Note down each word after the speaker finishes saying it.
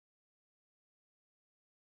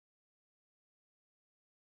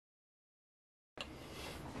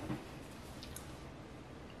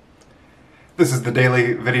This is the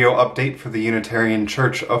daily video update for the Unitarian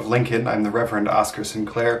Church of Lincoln. I'm the Reverend Oscar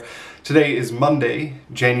Sinclair. Today is Monday,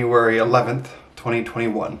 January 11th,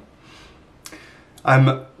 2021.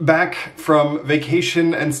 I'm back from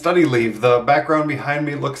vacation and study leave. The background behind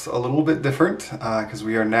me looks a little bit different because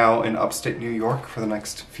we are now in upstate New York for the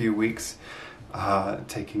next few weeks,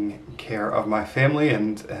 taking care of my family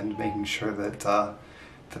and making sure that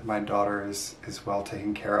my daughter is well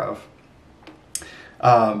taken care of.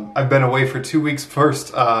 I've been away for 2 weeks,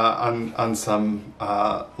 first on some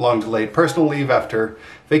long-delayed personal leave after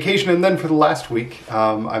vacation, and then for the last week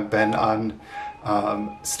I've been on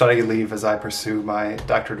study leave as I pursue my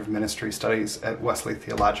Doctorate of Ministry studies at Wesley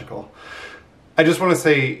Theological. I just want to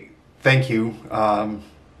say thank you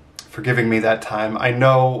for giving me that time. I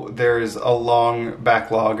know there's a long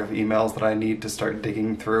backlog of emails that I need to start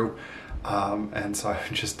digging through, and so I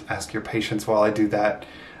just ask your patience while I do that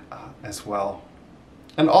as well.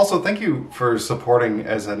 And also, thank you for supporting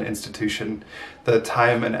as an institution the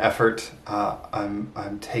time and effort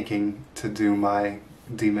I'm taking to do my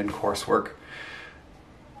DMin coursework.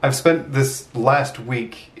 I've spent this last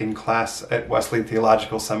week in class at Wesley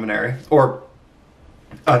Theological Seminary, or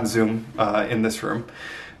on Zoom in this room,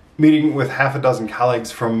 meeting with half a dozen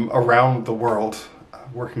colleagues from around the world,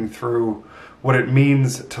 working through what it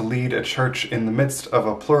means to lead a church in the midst of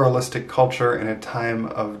a pluralistic culture in a time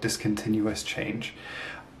of discontinuous change.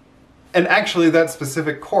 And actually that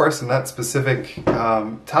specific course and that specific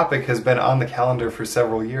topic has been on the calendar for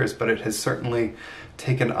several years, but it has certainly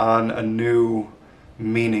taken on a new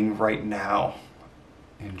meaning right now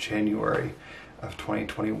in January of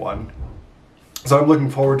 2021. So I'm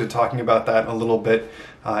looking forward to talking about that a little bit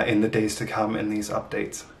in the days to come in these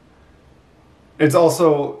updates. It's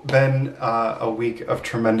also been a week of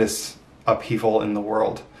tremendous upheaval in the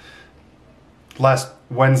world. Last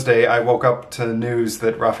Wednesday, I woke up to the news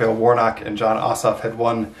that Raphael Warnock and Jon Ossoff had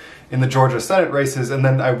won in the Georgia Senate races, and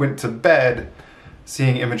then I went to bed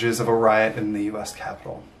seeing images of a riot in the U.S.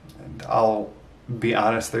 Capitol. And I'll be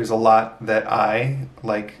honest, there's a lot that I,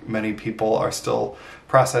 like many people, are still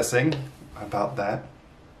processing about that.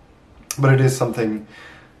 But it is something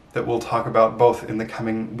that we'll talk about both in the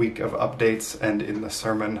coming week of updates and in the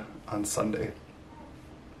sermon on Sunday.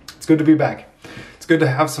 It's good to be back. It's good to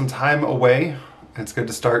have some time away. It's good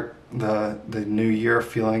to start the new year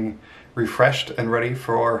feeling refreshed and ready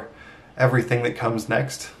for everything that comes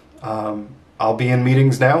next. I'll be in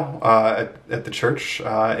meetings now at the church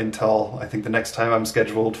until I think the next time I'm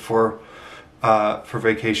scheduled for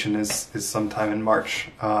vacation is sometime in March.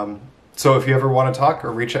 So if you ever want to talk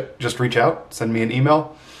or just reach out, send me an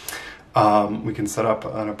email. We can set up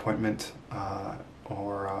an appointment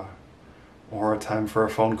or a time for a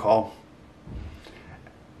phone call.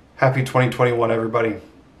 Happy 2021, everybody.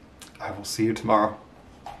 I will see you tomorrow.